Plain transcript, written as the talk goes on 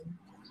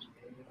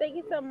Thank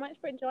you so much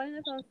for joining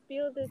us on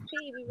Spiel the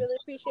Tea. We really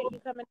appreciate you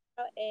coming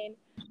out and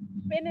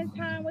spending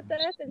time with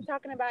us and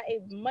talking about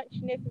a much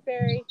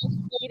necessary,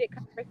 needed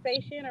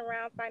conversation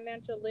around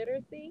financial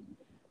literacy.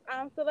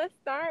 So let's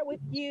start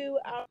with you.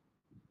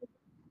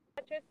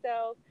 About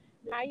yourself,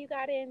 how you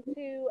got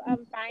into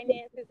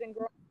finances and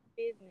growing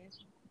a business.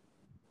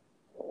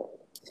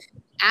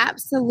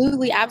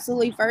 Absolutely,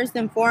 absolutely. First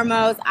and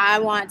foremost, I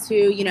want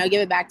to,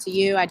 give it back to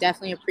you. I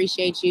definitely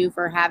appreciate you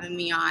for having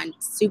me on.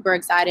 Super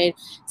excited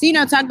to,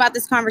 talk about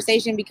this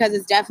conversation because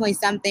it's definitely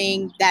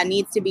something that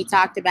needs to be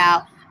talked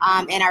about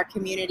in our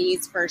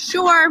communities for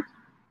sure.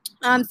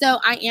 So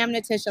I am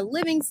Natisha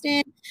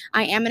Livingston.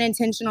 I am an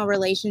intentional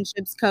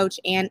relationships coach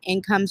and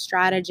income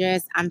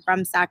strategist. I'm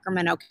from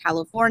Sacramento,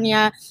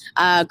 California,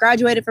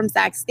 graduated from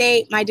Sac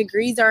State. My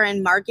degrees are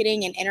in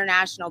marketing and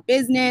international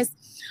business.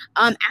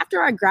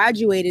 After I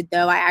graduated,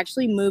 though, I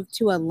actually moved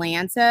to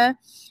Atlanta.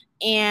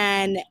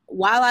 And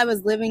while I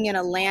was living in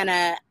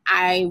Atlanta,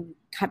 I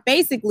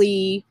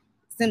basically,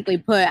 simply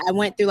put, I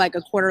went through like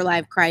a quarter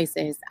life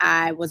crisis.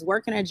 I was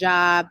working a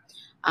job.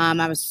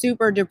 I was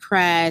super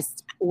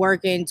depressed,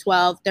 working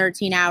 12,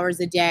 13 hours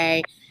a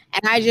day.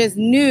 And I just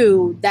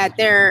knew that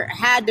there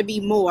had to be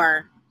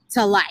more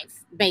to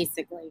life,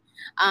 basically.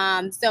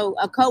 So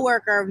a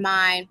coworker of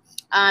mine,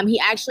 he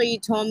actually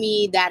told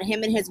me that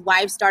him and his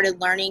wife started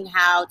learning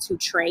how to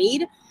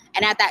trade.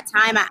 And at that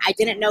time, I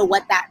didn't know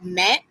what that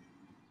meant.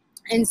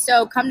 And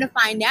so come to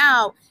find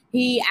out,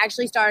 he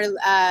actually started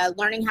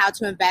learning how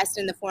to invest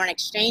in the foreign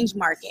exchange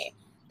market.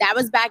 That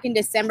was back in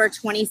December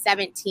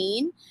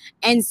 2017.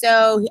 And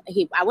so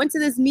I went to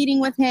this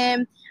meeting with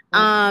him.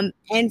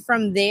 And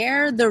from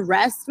there, the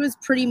rest was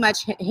pretty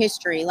much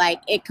history.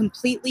 Like, it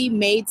completely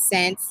made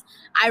sense.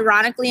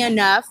 Ironically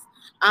enough,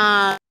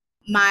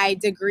 my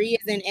degree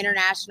is in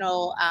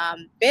international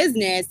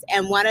business.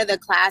 And one of the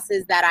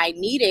classes that I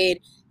needed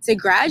to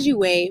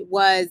graduate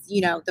was,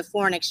 the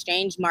foreign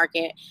exchange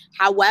market.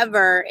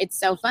 However, it's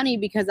so funny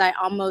because I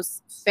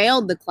almost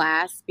failed the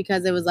class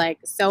because it was like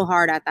so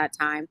hard at that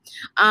time.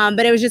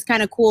 But it was just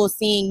kind of cool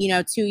seeing,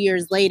 2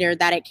 years later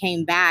that it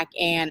came back,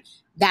 and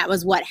that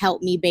was what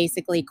helped me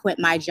basically quit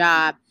my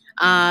job.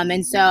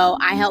 And so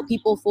I help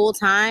people full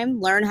time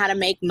learn how to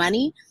make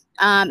money.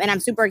 And I'm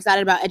super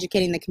excited about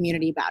educating the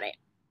community about it.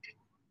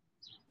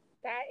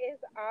 That is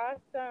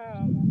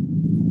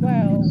awesome.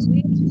 Well,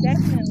 we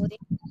definitely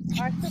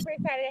are super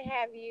excited to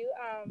have you.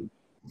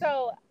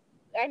 So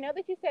I know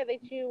that you said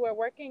that you were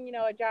working,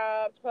 a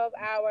job, 12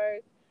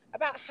 hours.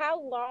 About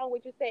how long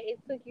would you say it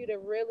took you to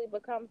really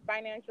become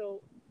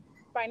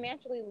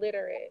financially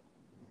literate?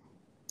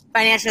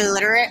 Financially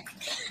literate.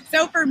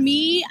 So for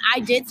me, I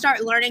did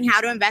start learning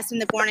how to invest in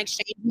the foreign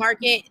exchange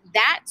market.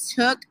 That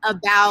took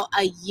about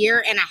a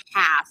year and a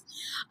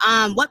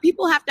half. What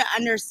people have to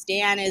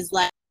understand is,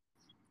 like,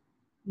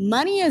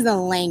 money is a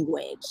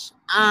language.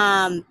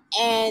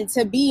 And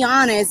to be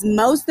honest,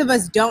 most of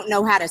us don't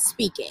know how to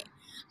speak it.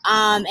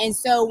 And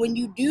so when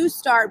you do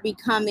start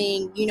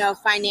becoming,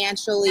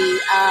 financially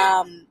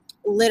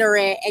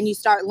literate, and you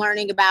start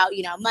learning about,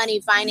 money,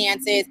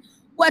 finances,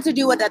 what to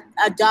do with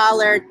a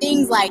dollar,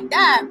 things like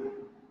that,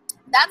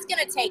 that's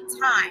going to take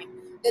time.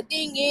 The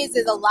thing is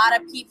a lot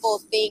of people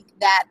think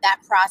that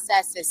that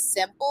process is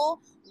simple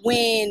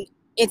when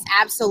it's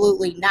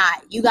absolutely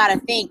not. You got to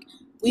think,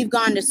 we've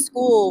gone to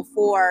school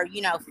for,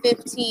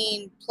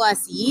 15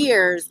 plus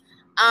years.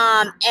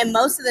 And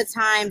most of the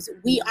times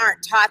we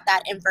aren't taught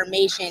that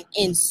information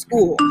in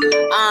school.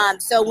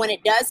 So when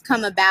it does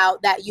come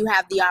about that you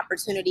have the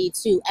opportunity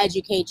to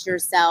educate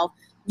yourself,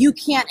 you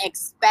can't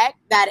expect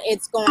that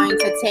it's going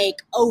to take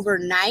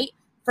overnight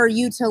for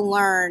you to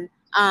learn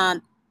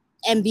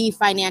and be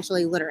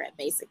financially literate,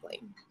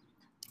 basically.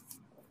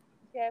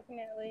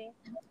 Definitely.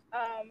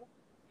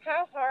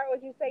 How hard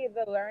would you say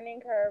the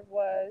learning curve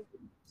was,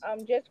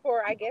 just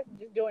for, I guess,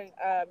 just doing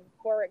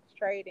forex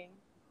trading?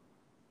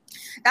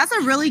 That's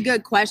a really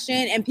good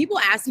question. And people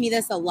ask me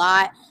this a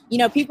lot.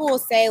 People will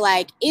say,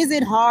 like, is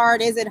it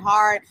hard? Is it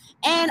hard?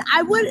 And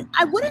I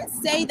wouldn't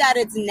say that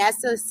it's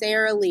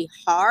necessarily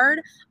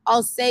hard.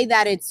 I'll say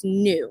that it's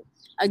new.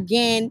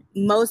 Again,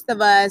 most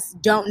of us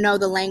don't know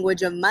the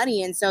language of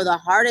money. And so the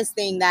hardest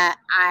thing that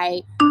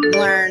I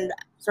learned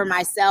for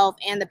myself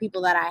and the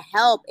people that I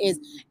help is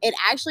it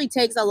actually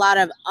takes a lot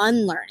of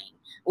unlearning.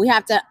 We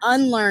have to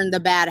unlearn the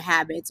bad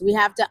habits. We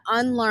have to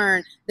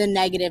unlearn the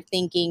negative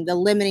thinking, the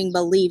limiting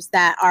beliefs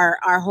that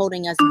are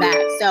holding us back.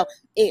 So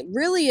it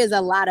really is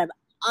a lot of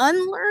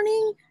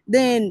unlearning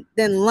than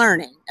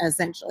learning,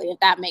 essentially, if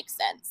that makes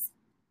sense.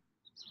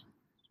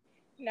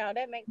 No,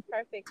 that makes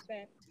perfect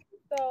sense.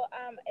 So,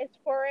 is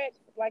forex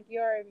like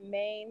your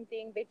main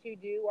thing that you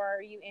do, or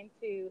are you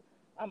into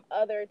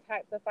other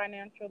types of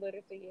financial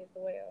literacy as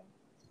well?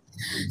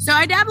 So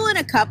I dabble in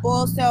a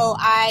couple. So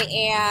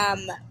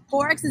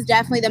Forex is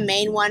definitely the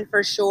main one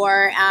for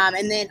sure.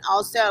 And then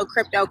also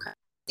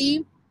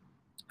cryptocurrency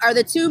are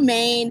the two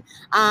main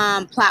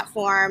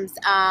platforms,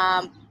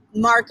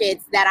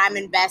 markets that I'm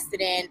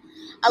invested in.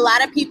 A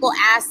lot of people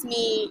ask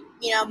me,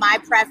 my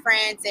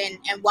preference and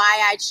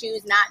why I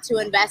choose not to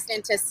invest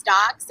into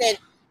stocks. And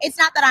it's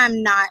not that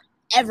I'm not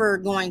ever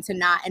going to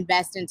not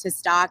invest into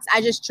stocks.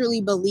 I just truly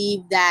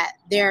believe that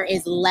there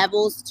is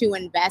levels to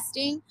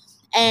investing.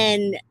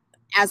 And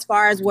as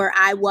far as where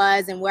I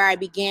was and where I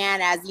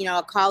began as, you know,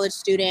 a college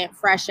student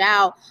fresh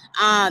out,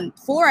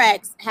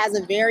 Forex has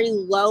a very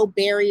low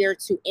barrier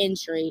to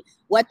entry.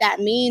 What that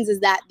means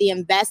is that the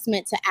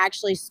investment to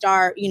actually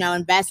start, you know,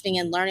 investing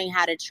and learning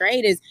how to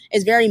trade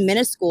is very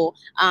minuscule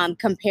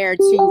compared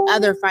to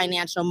other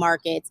financial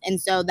markets.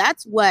 And so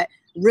that's what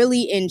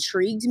really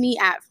intrigued me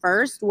at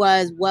first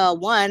was, well,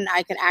 one,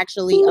 I could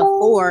actually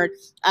afford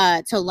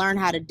to learn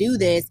how to do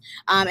this.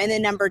 And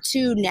then number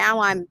two, now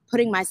I'm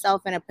putting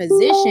myself in a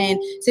position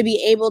to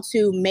be able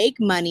to make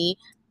money,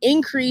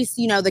 increase,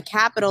 you know, the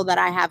capital that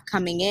I have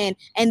coming in,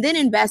 and then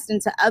invest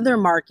into other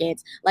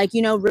markets like,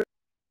 you know,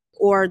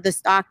 or the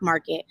stock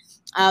market.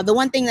 The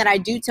one thing that I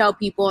do tell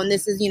people, and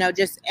this is, you know,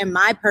 just in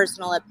my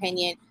personal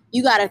opinion,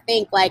 you got to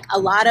think like a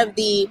lot of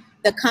the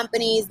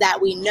companies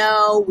that we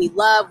know, we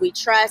love, we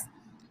trust,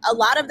 a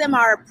lot of them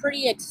are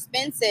pretty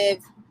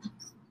expensive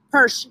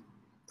per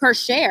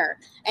share.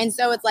 And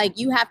so it's like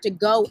you have to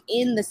go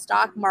in the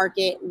stock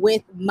market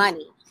with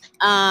money.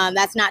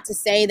 That's not to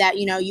say that,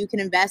 you know, you can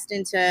invest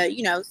into,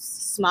 you know,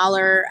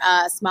 smaller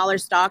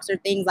stocks or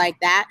things like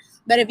that.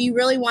 But if you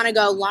really want to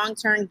go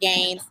long-term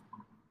gains,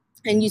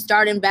 and you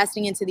start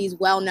investing into these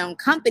well-known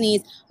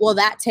companies, well,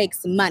 that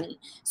takes money.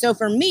 So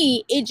for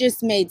me, it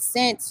just made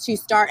sense to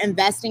start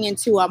investing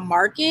into a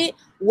market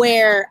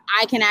where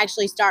I can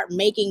actually start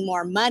making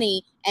more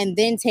money and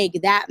then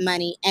take that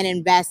money and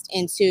invest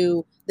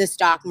into the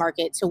stock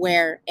market to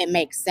where it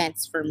makes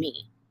sense for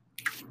me.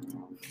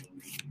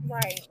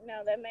 Right.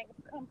 No, that makes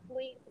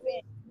complete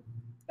sense.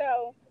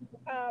 So,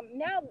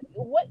 now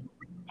what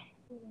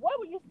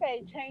would you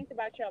say changed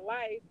about your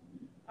life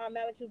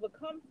now that you've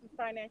become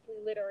financially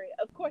literate?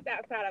 Of course,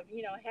 outside of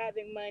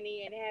having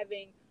money and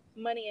having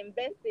money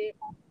invested,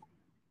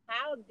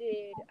 how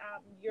did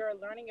your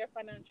learning your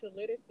financial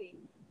literacy,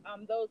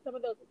 those some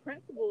of those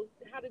principles,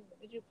 how did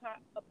you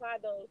apply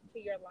those to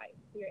your life,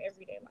 to your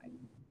everyday life?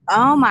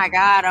 Oh my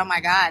God. Oh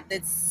my God.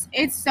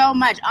 It's so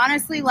much.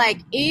 Honestly, like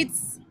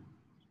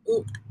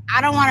I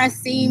don't want to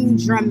seem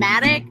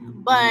dramatic,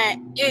 but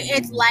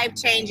it's life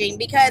changing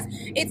because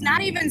it's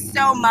not even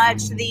so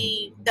much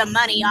the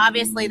money.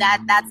 Obviously,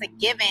 that's a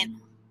given,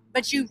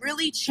 but you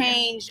really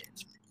change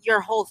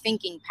your whole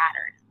thinking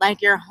pattern.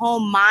 Like your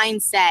whole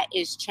mindset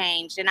is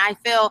changed, and I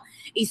feel,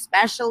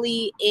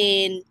 especially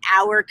in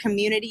our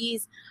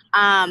communities,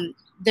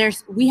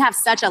 we have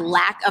such a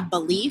lack of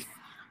belief.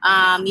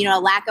 A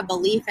lack of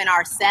belief in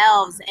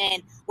ourselves,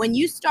 and when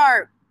you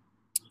start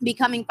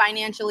becoming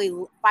financially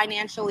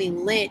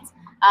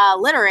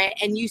literate,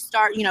 and you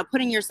start, you know,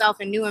 putting yourself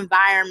in new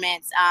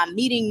environments,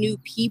 meeting new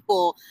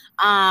people,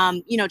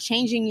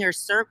 changing your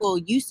circle,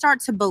 you start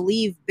to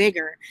believe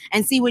bigger.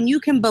 And see, when you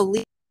can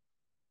believe,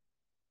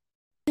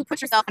 you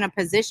put yourself in a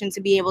position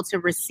to be able to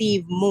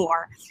receive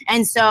more.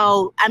 And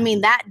so, I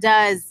mean, that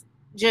does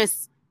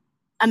just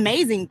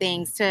amazing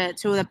things to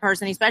the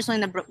person, especially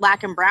in the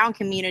Black and brown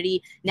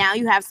community. Now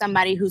you have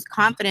somebody whose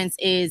confidence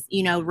is,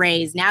 you know,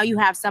 raised. Now you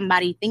have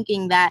somebody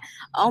thinking that,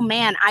 oh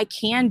man, I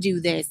can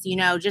do this, you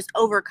know, just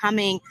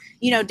overcoming,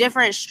 you know,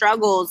 different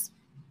struggles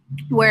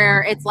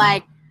where it's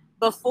like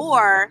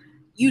before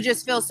you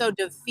just feel so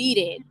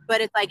defeated.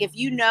 But it's like if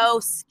you know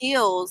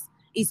skills,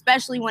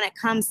 especially when it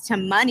comes to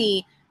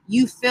money,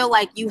 you feel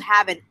like you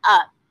have an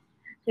up,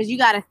 because you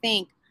got to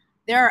think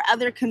there are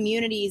other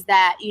communities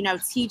that, you know,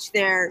 teach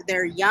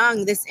their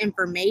young this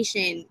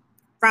information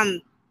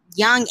from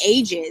young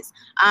ages.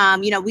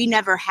 We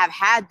never have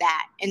had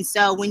that. And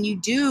so when you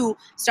do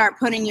start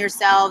putting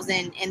yourselves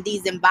in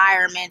these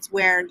environments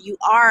where you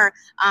are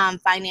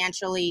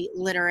financially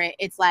literate,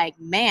 it's like,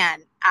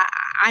 man,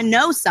 I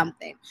know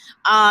something.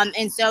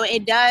 And so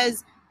it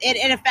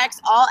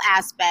affects all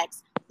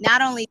aspects.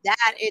 Not only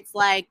that, it's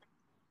like,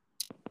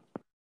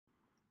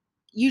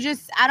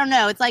 I don't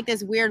know, it's like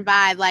this weird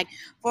vibe. Like,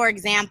 for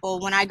example,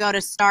 when I go to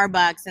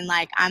Starbucks and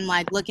like I'm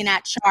like looking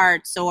at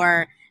charts,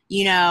 or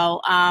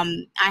I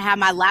have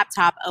my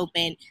laptop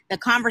open, the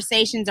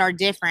conversations are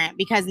different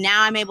because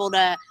now I'm able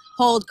to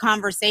hold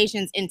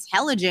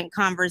intelligent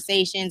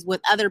conversations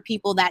with other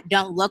people that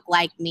don't look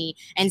like me.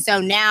 And so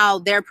now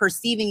they're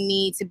perceiving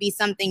me to be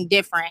something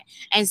different.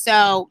 And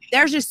so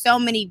there's just so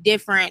many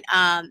different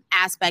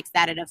aspects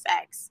that it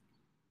affects.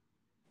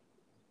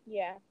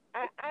 Yeah,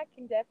 I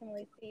can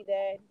definitely see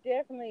that.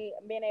 Definitely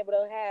being able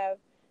to have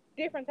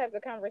different types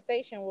of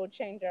conversation will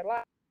change your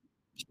life.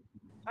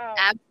 So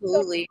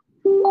Absolutely.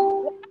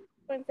 what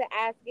I want to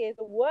ask is,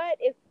 what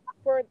if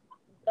for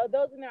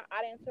those in our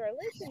audience who are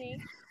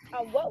listening,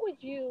 what would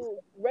you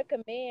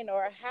recommend,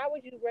 or how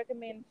would you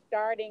recommend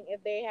starting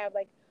if they have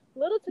like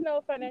little to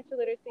no financial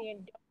literacy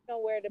and don't know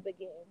where to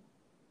begin?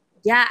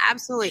 Yeah,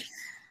 absolutely.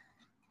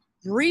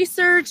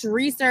 Research.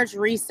 And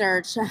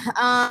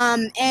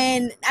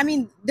I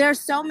mean, there's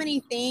so many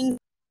things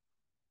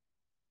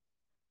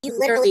you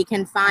literally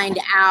can find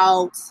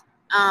out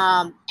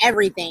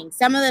everything.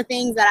 Some of the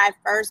things that I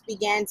first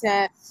began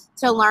to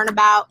learn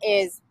about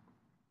is,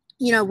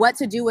 what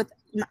to do with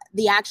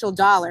the actual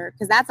dollar,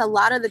 because that's a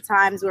lot of the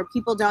times where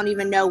people don't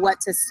even know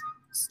what to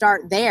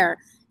start there.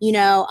 You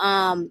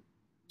know,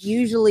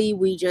 usually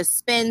we just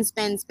spend,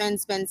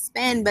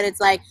 but it's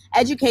like,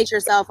 educate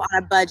yourself on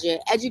a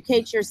budget,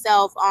 educate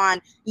yourself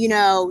on, you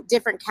know,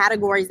 different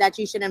categories that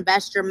you should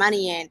invest your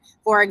money in.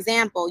 For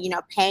example, you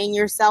know, paying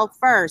yourself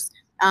first,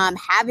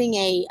 having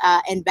a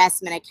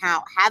investment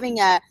account, having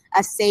a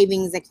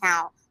savings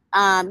account,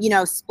 you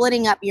know,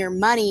 splitting up your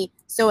money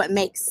so it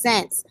makes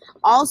sense.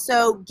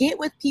 Also, get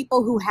with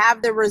people who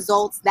have the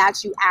results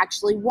that you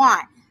actually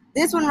want.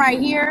 This one right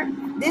here,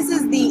 this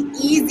is the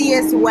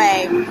easiest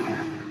way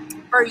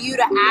for you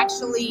to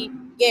actually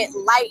get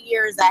light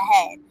years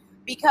ahead.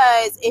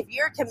 Because if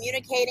you're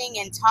communicating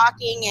and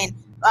talking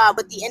and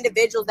with the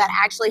individuals that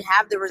actually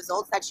have the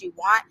results that you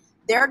want,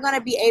 they're going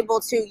to be able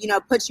to, you know,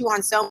 put you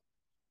on so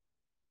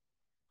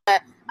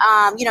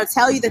you know,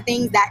 tell you the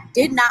things that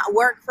did not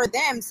work for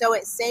them, so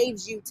it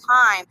saves you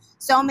time.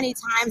 So many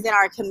times in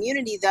our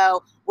community,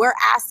 though, we're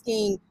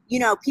asking, you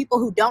know, people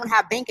who don't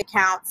have bank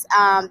accounts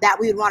that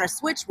we would want to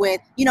switch with,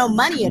 you know,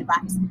 money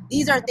advice.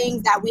 These are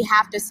things that we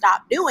have to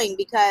stop doing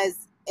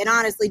because it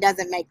honestly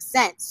doesn't make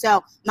sense.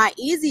 So my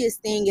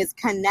easiest thing is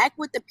connect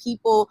with the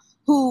people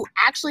who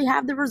actually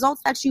have the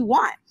results that you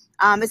want.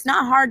 It's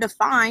not hard to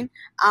find,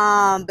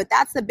 but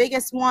that's the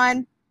biggest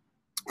one.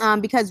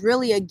 Because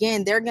really,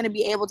 again, they're going to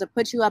be able to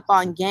put you up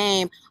on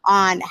game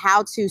on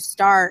how to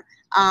start,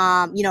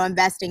 you know,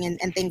 investing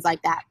and things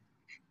like that.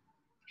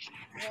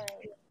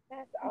 Right.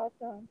 That's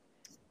awesome.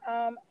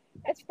 Um,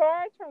 as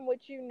far as from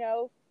what you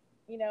know,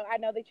 I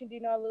know that you do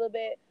know a little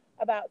bit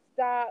about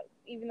stocks,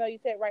 even though you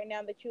said right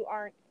now that you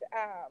aren't,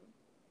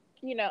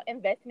 you know,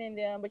 investing in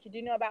them, but you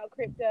do know about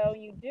crypto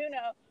and you do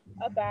know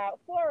about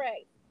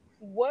forex.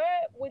 What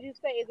would you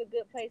say is a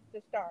good place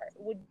to start?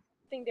 Would you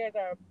think there's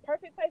a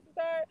perfect place to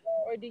start,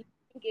 or do you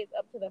think it's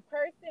up to the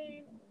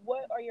person?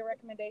 What are your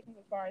recommendations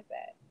as far as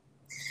that?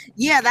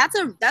 Yeah, that's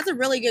a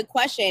really good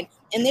question.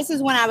 And this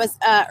is when I was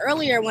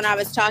earlier when I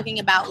was talking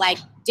about like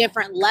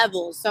different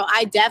levels. So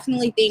I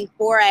definitely think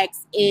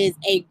forex is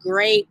a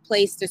great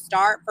place to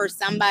start for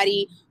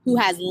somebody who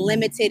has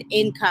limited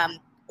income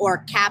or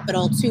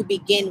capital to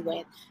begin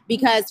with,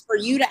 because for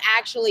you to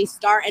actually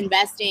start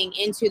investing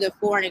into the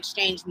foreign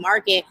exchange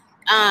market,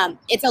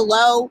 it's a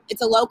low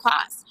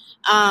cost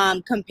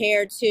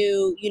compared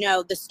to, you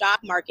know, the stock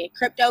market.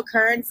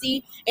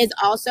 Cryptocurrency is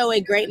also a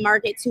great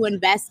market to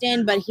invest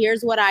in, but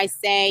here's what I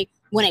say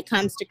when it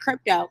comes to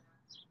crypto.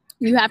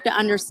 You have to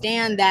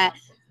understand that,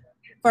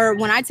 for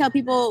when I tell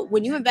people,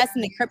 when you invest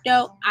in the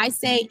crypto, I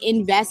say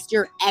invest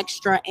your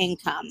extra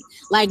income,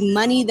 like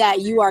money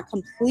that you are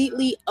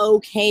completely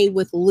okay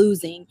with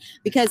losing.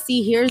 Because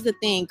see, here's the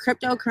thing,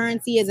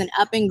 cryptocurrency is an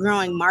up and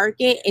growing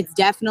market. It's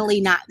definitely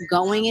not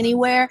going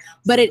anywhere,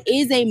 but it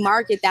is a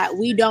market that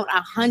we don't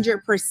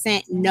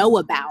 100% know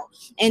about.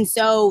 And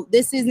so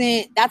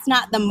that's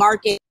not the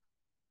market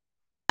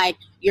like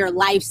your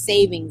life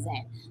savings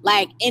in.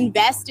 Like,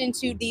 invest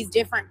into these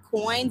different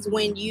coins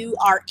when you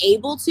are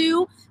able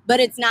to,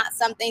 but it's not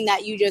something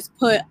that you just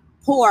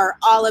pour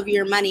all of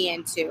your money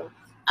into,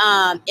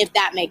 if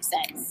that makes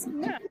sense.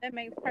 No, that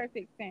makes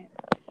perfect sense.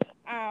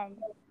 Um,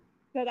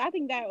 so I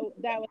think that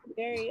was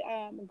very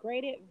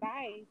great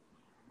advice.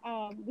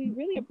 We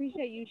really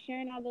appreciate you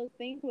sharing all those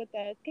things with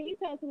us. Can you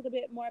tell us a little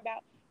bit more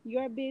about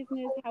your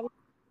business, how we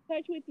can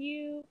touch with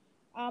you,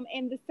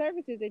 and the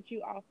services that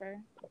you offer?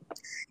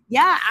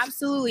 Yeah,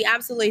 absolutely.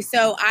 Absolutely.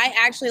 So I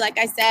actually, like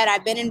I said,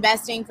 I've been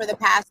investing for the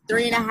past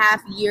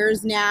 3.5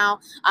 years now.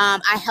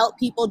 I help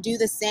people do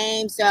the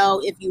same.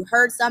 So if you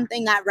heard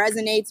something that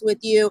resonates with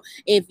you,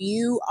 if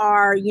you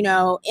are, you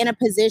know, in a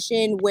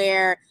position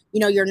where, you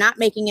know, you're not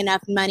making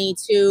enough money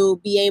to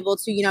be able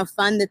to, you know,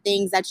 fund the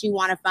things that you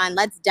want to fund,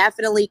 let's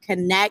definitely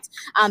connect.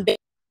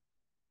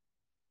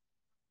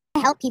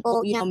 Help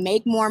people, you know,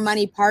 make more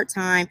money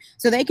part-time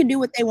so they can do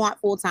what they want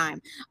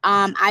full-time.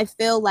 I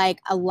feel like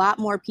a lot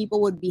more people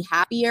would be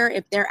happier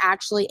if they're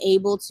actually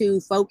able to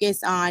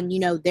focus on, you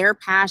know, their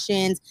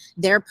passions,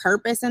 their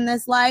purpose in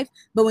this life.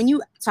 But when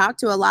you talk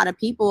to a lot of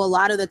people, a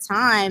lot of the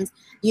times,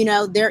 you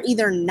know, they're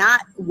either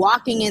not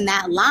walking in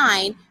that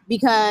line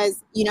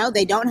because, you know,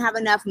 they don't have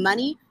enough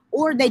money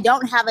or they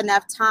don't have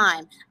enough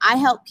time. I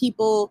help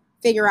people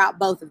figure out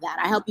both of that.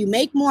 I help you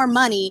make more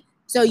money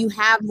so you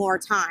have more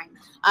time.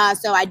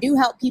 So I do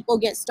help people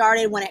get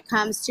started when it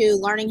comes to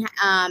learning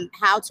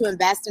how to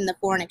invest in the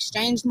foreign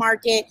exchange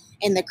market,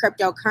 in the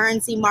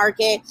cryptocurrency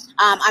market.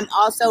 I'm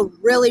also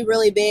really,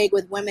 really big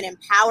with women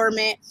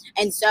empowerment.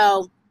 And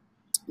so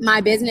my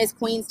business,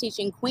 Queens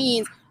Teaching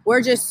Queens,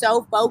 we're just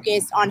so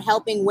focused on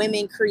helping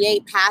women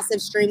create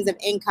passive streams of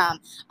income.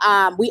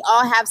 We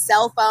all have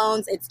cell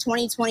phones. It's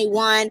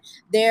 2021.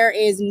 There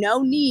is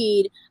no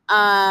need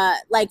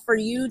like for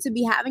you to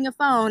be having a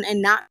phone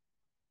and not.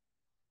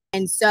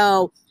 And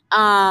so,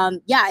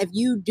 yeah, if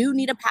you do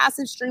need a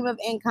passive stream of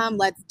income,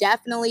 let's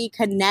definitely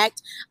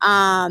connect.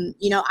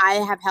 You know,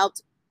 I have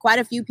helped quite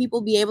a few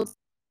people be able to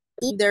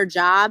leave their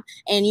job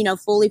and, you know,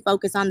 fully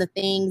focus on the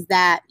things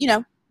that, you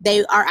know,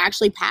 they are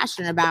actually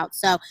passionate about.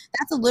 So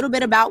that's a little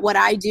bit about what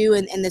I do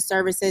and the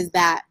services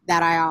that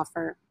I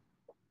offer.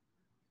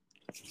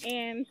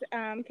 And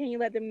can you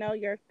let them know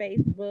your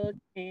Facebook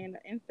and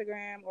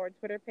Instagram or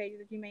Twitter pages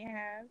that you may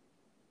have?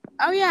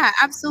 Oh yeah,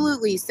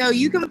 absolutely. So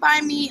you can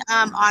find me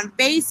on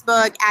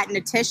Facebook at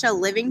Natisha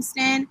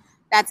Livingston.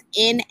 That's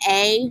Natisha,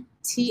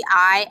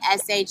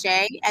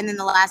 and then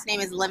the last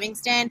name is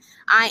Livingston.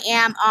 I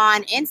am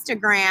on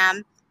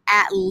Instagram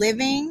at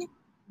living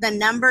the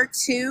number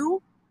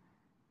 2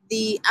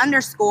 the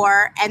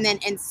underscore and then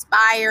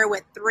inspire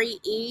with 3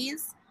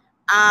 E's.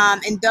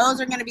 And those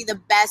are going to be the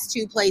best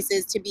 2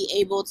 places to be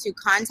able to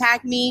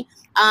contact me.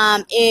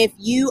 If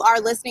you are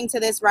listening to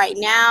this right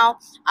now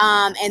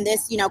and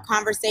this,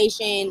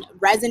 conversation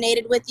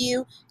resonated with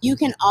you, you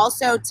can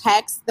also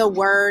text the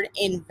word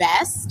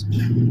invest.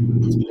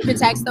 You can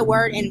text the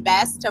word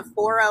invest to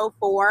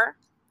 404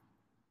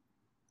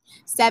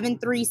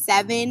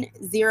 737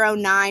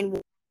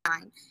 0919.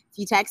 If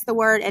you text the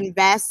word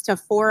invest to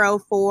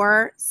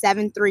 404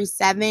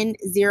 737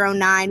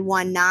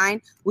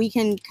 0919, we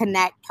can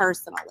connect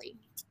personally.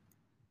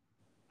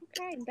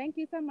 Okay, thank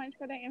you so much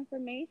for that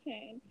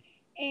information.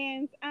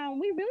 And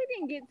we really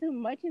didn't get too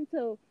much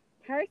into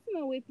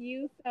personal with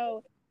you.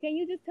 So, can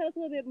you just tell us a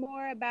little bit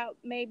more about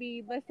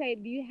maybe, let's say,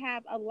 do you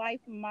have a life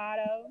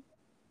motto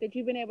that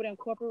you've been able to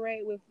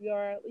incorporate with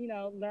your,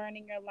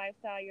 learning your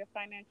lifestyle, your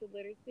financial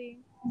literacy?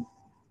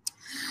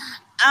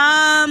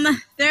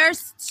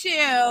 There's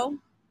 2.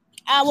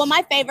 Well,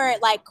 my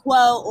favorite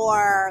quote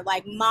or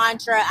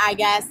mantra, I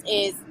guess,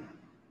 is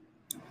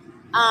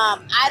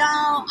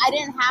I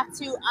didn't have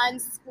to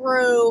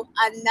unscrew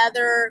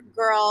another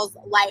girl's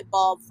light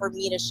bulb for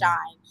me to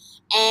shine.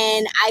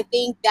 And I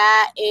think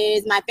that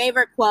is my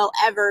favorite quote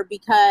ever,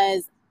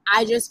 because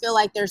I just feel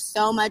like there's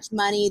so much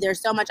money, there's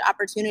so much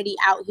opportunity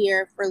out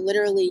here for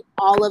literally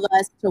all of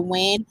us to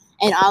win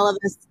and all of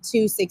us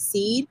to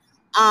succeed.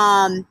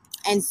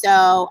 And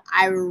so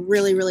I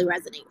really, really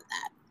resonate with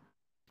that.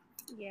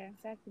 Yeah,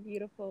 that's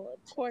beautiful.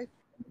 Of course,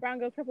 Brown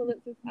Girl Purple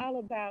Lips is all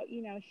about,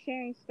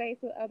 sharing space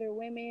with other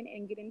women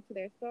and getting to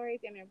their stories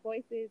and their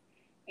voices.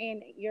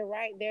 And you're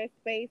right, there's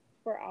space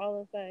for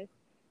all of us.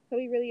 So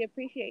we really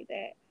appreciate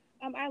that.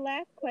 Our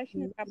last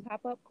question is our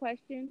pop-up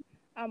question.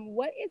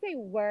 What is a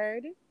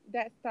word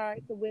that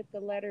starts with the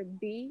letter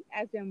B,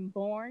 as in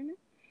born,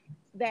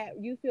 that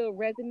you feel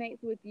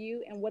resonates with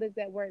you, and what does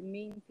that word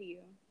mean to you?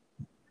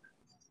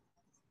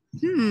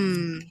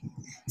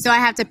 So I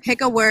have to pick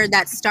a word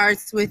that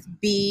starts with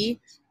B,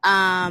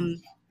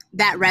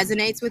 that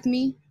resonates with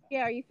me.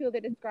 Yeah, or you feel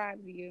that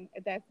describes you,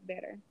 if that's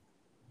better.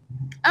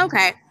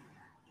 Okay,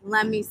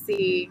 let me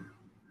see.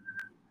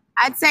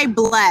 I'd say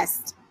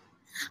blessed.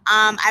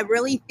 I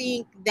really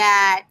think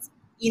that,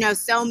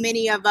 so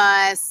many of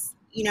us,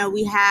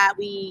 we have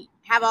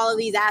all of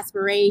these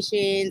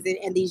aspirations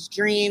and these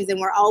dreams, and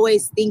we're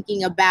always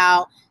thinking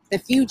about the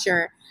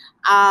future.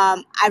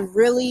 I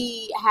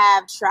really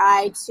have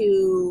tried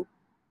to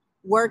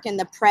work in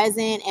the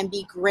present and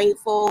be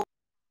grateful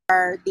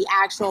for the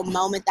actual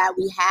moment that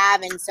we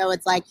have. And so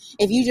it's like,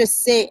 if you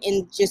just sit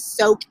and just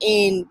soak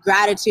in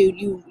gratitude,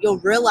 you'll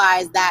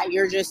realize that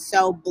you're just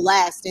so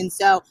blessed. And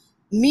so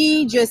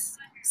me just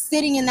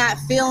sitting in that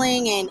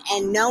feeling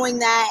and knowing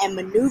that and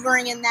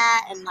maneuvering in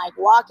that and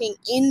walking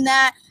in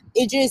that,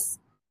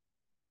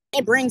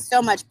 it brings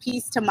so much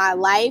peace to my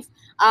life.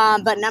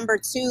 But number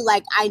 2,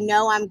 I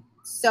know I'm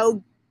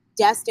so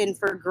destined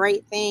for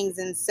great things.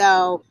 And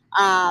so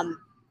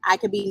I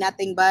could be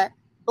nothing but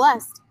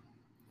blessed.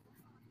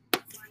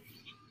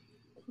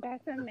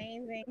 That's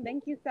amazing.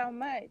 Thank you so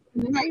much.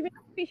 We really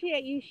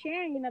appreciate you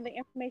sharing, the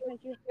information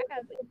that you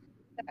have to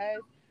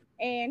us.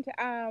 And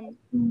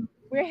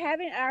we're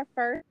having our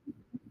first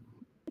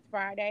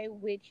Friday,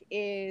 which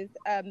is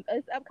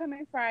it's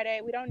upcoming Friday.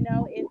 We don't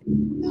know if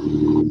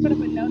put up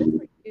a notice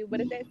for you,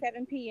 but it's at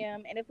 7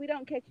 p.m. And if we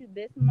don't catch you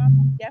this month,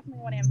 we definitely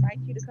want to invite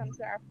you to come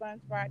to our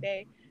Fun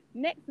Friday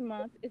next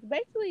month. It's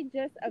basically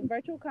just a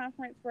virtual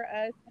conference for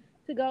us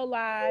to go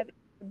live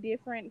with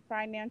different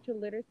financial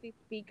literacy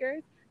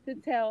speakers to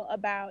tell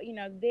about,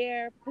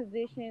 their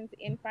positions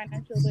in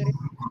financial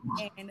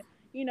literacy and,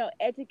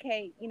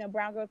 educate,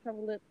 Brown Girl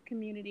Purple Lips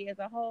community as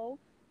a whole.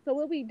 So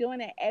we'll be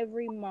doing it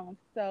every month.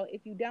 So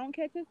if you don't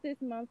catch us this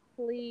month,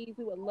 please,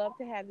 we would love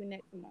to have you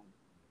next month.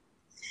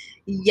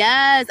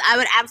 Yes, I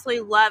would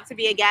absolutely love to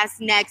be a guest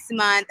next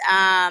month.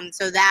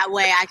 So that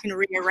way I can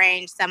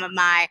rearrange some of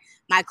my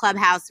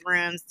clubhouse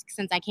rooms,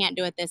 since I can't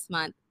do it this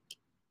month.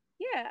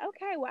 Yeah,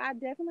 okay. Well, I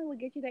definitely will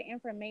get you that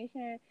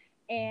information.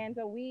 And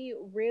we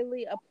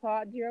really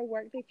applaud your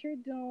work that you're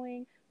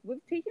doing with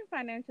teaching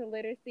financial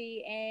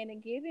literacy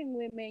and giving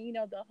women,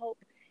 the hope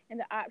and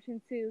the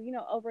option to,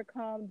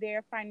 overcome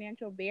their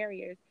financial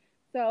barriers.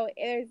 So,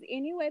 if there's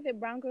any way that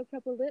Brown Girl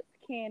Purple Lips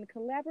can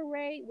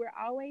collaborate, we're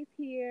always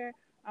here.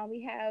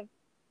 We have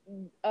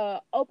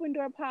open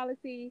door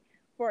policy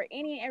for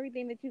any and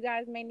everything that you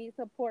guys may need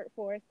support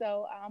for.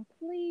 So,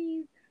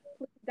 please,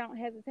 please don't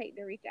hesitate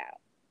to reach out.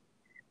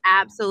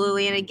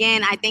 Absolutely. And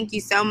again, I thank you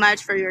so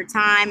much for your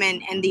time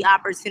and the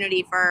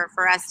opportunity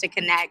for us to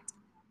connect.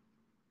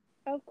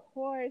 Of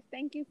course.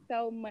 Thank you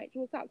so much.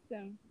 We'll talk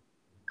soon.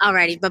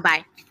 Alrighty,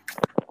 bye-bye.